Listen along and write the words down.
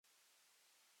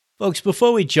Folks,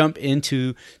 before we jump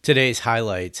into today's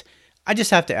highlights, I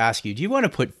just have to ask you, do you want to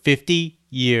put 50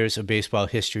 years of baseball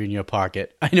history in your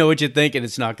pocket? I know what you're thinking,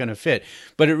 it's not going to fit,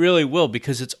 but it really will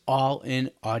because it's all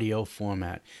in audio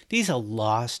format. These are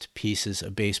lost pieces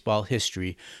of baseball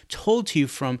history told to you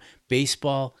from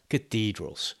baseball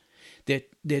cathedrals.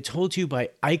 They're told to you by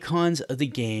icons of the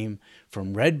game,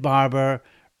 from Red Barber,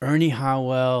 Ernie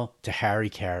Howell, to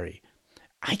Harry Carey.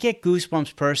 I get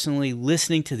goosebumps personally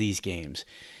listening to these games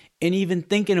and even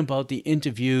thinking about the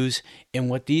interviews and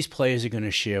what these players are going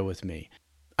to share with me.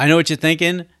 I know what you're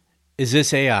thinking. Is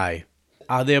this AI?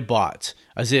 Are there bots?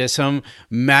 Is there some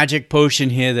magic potion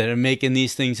here that are making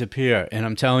these things appear? And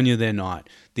I'm telling you, they're not.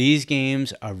 These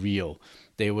games are real.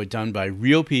 They were done by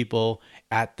real people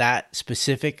at that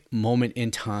specific moment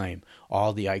in time.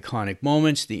 All the iconic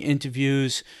moments, the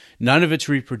interviews, none of it's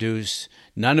reproduced,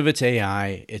 none of it's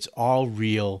AI. It's all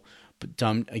real, but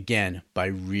done, again, by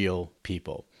real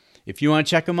people. If you want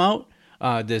to check them out,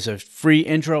 there's a free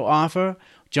intro offer.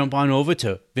 Jump on over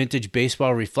to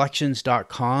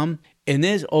vintagebaseballreflections.com, and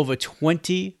there's over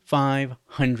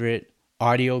 2,500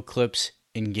 audio clips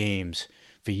and games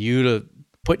for you to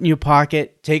put in your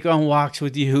pocket, take on walks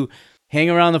with you, hang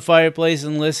around the fireplace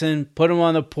and listen, put them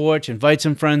on the porch, invite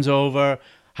some friends over.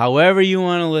 However you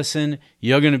want to listen,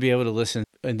 you're going to be able to listen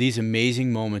to these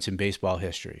amazing moments in baseball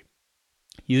history.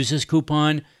 Use this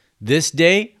coupon this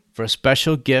day for a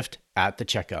special gift at the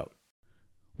checkout.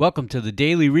 Welcome to the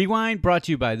Daily Rewind, brought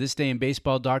to you by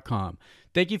thisdayinbaseball.com.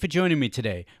 Thank you for joining me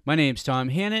today. My name's Tom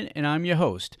Hannon, and I'm your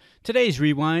host. Today's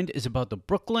Rewind is about the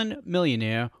Brooklyn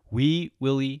millionaire,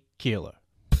 Willie Keeler.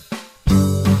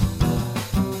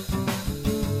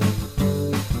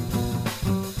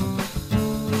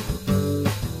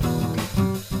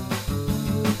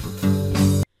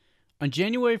 On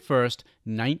January 1st,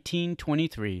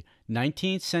 1923,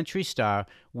 19th century star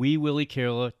Willie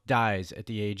Keeler dies at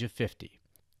the age of 50.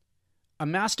 A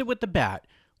master with the bat,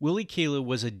 Willie Keeler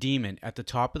was a demon at the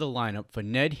top of the lineup for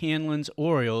Ned Hanlon's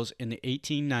Orioles in the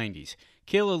 1890s.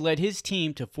 Keeler led his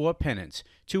team to 4 pennants,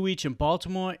 2 each in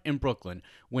Baltimore and Brooklyn,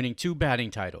 winning 2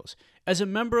 batting titles. As a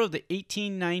member of the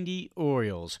 1890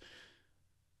 Orioles,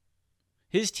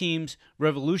 his teams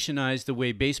revolutionized the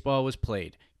way baseball was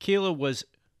played. Keeler was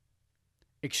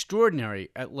extraordinary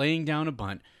at laying down a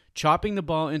bunt, chopping the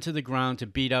ball into the ground to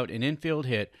beat out an infield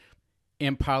hit,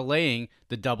 and parlaying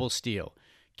the double steal.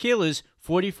 Keeler's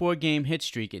 44-game hit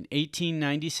streak in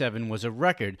 1897 was a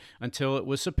record until it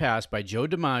was surpassed by Joe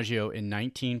DiMaggio in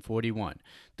 1941.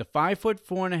 The 5'4"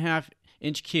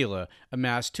 4.5" Keeler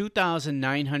amassed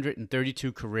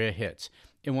 2,932 career hits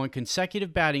and won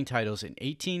consecutive batting titles in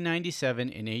 1897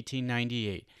 and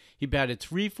 1898. He batted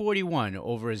 .341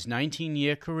 over his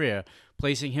 19-year career,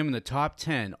 placing him in the top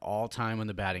 10 all-time on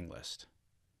the batting list.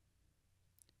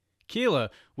 Keeler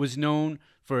was known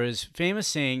for his famous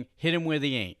saying, "Hit 'em where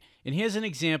they ain't." And here's an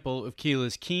example of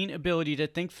Keeler's keen ability to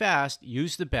think fast,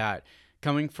 use the bat,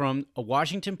 coming from a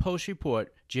Washington Post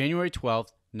report, January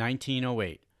 12,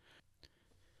 1908.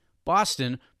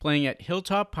 Boston, playing at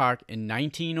Hilltop Park in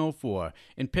 1904,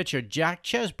 and pitcher Jack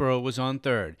Chesbrough was on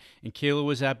third, and Keeler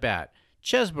was at bat.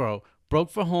 Chesbrough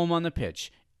broke for home on the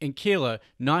pitch, and Keeler,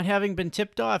 not having been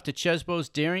tipped off to Chesbrough's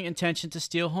daring intention to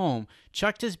steal home,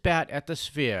 chucked his bat at the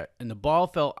sphere, and the ball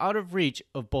fell out of reach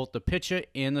of both the pitcher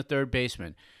and the third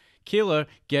baseman, Keeler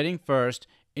getting first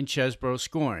and Chesbrough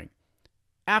scoring.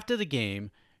 After the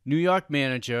game, New York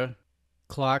manager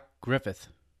Clark Griffith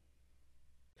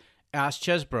asked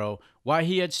Chesbrough why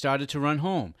he had started to run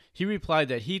home. He replied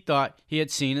that he thought he had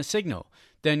seen a signal.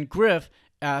 Then Griff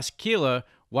asked Keeler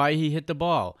why he hit the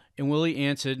ball, and Willie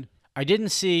answered, "I didn't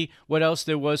see what else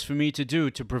there was for me to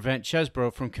do to prevent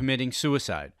Chesbrough from committing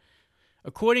suicide."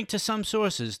 According to some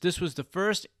sources, this was the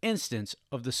first instance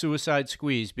of the suicide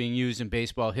squeeze being used in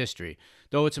baseball history.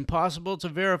 Though it's impossible to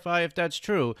verify if that's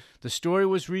true, the story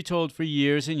was retold for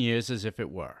years and years as if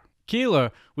it were.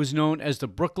 Keeler was known as the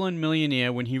Brooklyn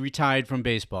millionaire when he retired from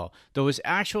baseball, though his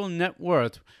actual net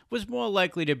worth was more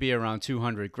likely to be around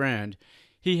 $200,000.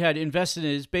 He had invested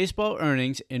his baseball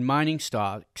earnings in mining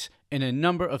stocks and a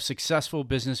number of successful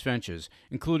business ventures,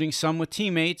 including some with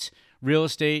teammates, real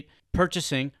estate,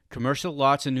 purchasing commercial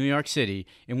lots in New York City,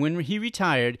 and when he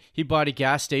retired, he bought a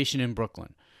gas station in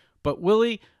Brooklyn. But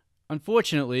Willie,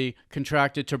 unfortunately,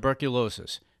 contracted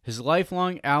tuberculosis. His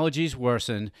lifelong allergies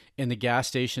worsened, and the gas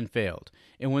station failed.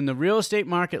 And when the real estate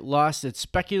market lost its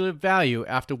speculative value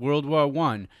after World War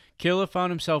I, Keeler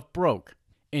found himself broke,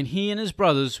 and he and his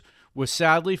brothers were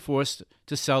sadly forced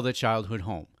to sell their childhood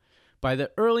home. By the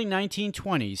early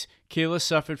 1920s, Keeler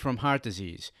suffered from heart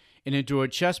disease, and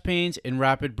endured chest pains and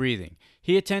rapid breathing.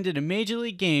 He attended a Major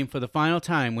League game for the final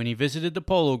time when he visited the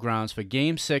Polo Grounds for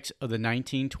Game 6 of the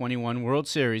 1921 World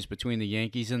Series between the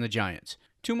Yankees and the Giants.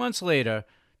 2 months later,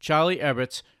 Charlie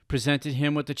Ebbets presented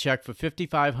him with a check for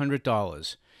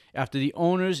 $5,500 after the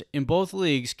owners in both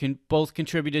leagues both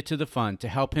contributed to the fund to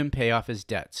help him pay off his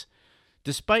debts.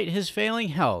 Despite his failing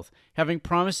health, having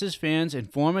promised his fans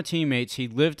and former teammates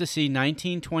he'd live to see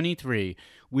 1923,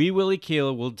 Willie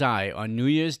Keeler will die on New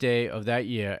Year's Day of that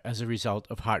year as a result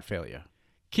of heart failure.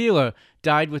 Keeler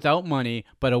died without money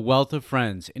but a wealth of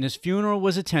friends, and his funeral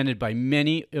was attended by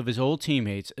many of his old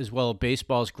teammates as well as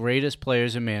baseball's greatest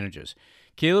players and managers.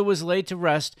 Keeler was laid to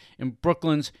rest in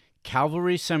Brooklyn's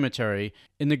Calvary Cemetery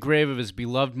in the grave of his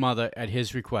beloved mother at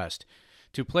his request.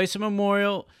 To place a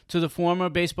memorial to the former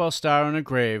baseball star on her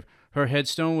grave, her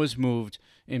headstone was moved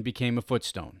and became a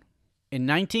footstone. In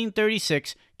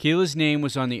 1936, Keeler's name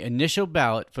was on the initial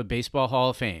ballot for Baseball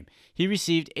Hall of Fame. He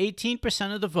received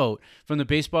 18% of the vote from the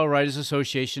Baseball Writers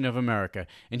Association of America,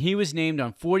 and he was named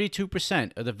on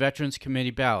 42% of the Veterans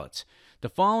Committee ballots. The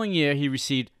following year, he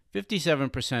received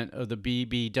 57% of the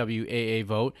BBWAA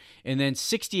vote, and then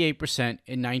 68%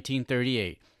 in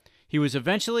 1938. He was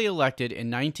eventually elected in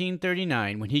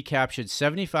 1939 when he captured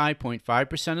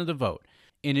 75.5% of the vote.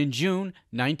 And in June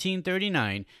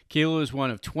 1939, Keeler was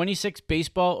one of 26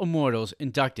 baseball immortals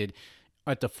inducted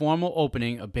at the formal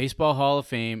opening of Baseball Hall of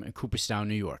Fame in Cooperstown,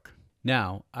 New York.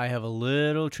 Now, I have a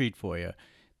little treat for you.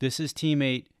 This is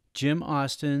teammate Jim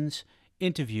Austin's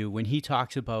interview when he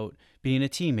talks about being a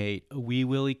teammate of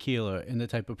Willie Keeler and the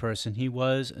type of person he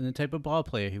was and the type of ball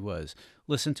player he was.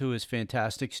 Listen to his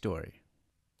fantastic story.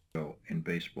 In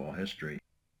baseball history.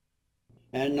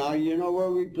 And now you know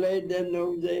where we played in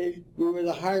those days? We were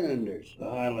the Highlanders. The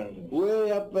Highlanders.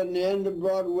 Way up on the end of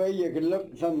Broadway, you could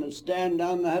look from the stand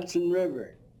down the Hudson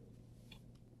River.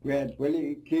 We had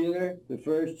Willie Keeler the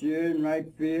first year in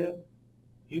right field.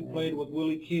 You played with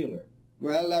Willie Keeler?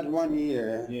 Well, that 1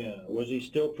 year. Yeah. Was he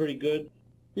still pretty good?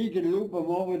 He could loop them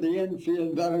over the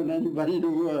infield better than anybody in the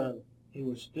world. He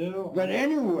was still? But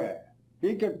anywhere.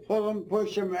 He could pull them,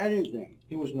 push them, anything.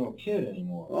 He was no kid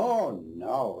anymore. Oh,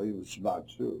 no, he was about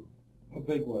two. How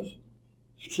big was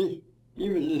he? He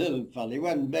was a little fella. He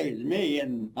wasn't big as me,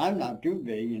 and I'm not too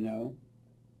big, you know.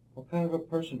 What kind of a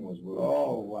person was Willie?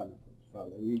 Oh, wonderful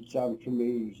fella. He talked to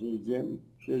me, he says, Jim,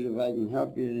 says, if I can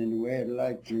help you in any way, I'd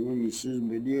like to. And he says,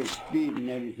 with your speed and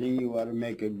everything, you ought to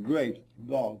make a great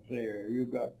ball player.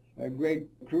 You've got a great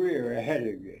career ahead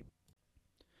of you.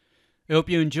 I hope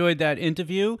you enjoyed that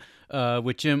interview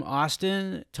with Jim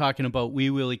Austin talking about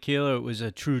Willie Keeler. It was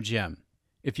a true gem.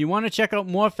 If you want to check out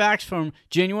more facts from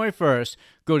January 1st,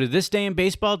 go to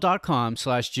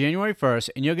thisdayinbaseball.com/January 1st,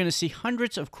 and you're going to see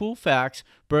hundreds of cool facts,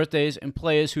 birthdays, and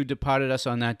players who departed us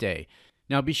on that day.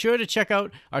 Now be sure to check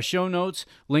out our show notes,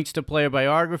 links to player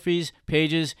biographies,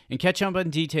 pages, and catch up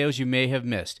on details you may have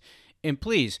missed. And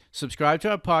please subscribe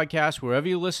to our podcast wherever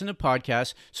you listen to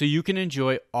podcasts so you can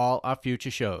enjoy all our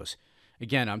future shows.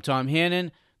 Again, I'm Tom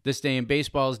Hannon. This Day in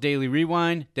Baseball's Daily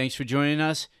Rewind. Thanks for joining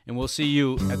us, and we'll see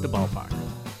you at the ballpark.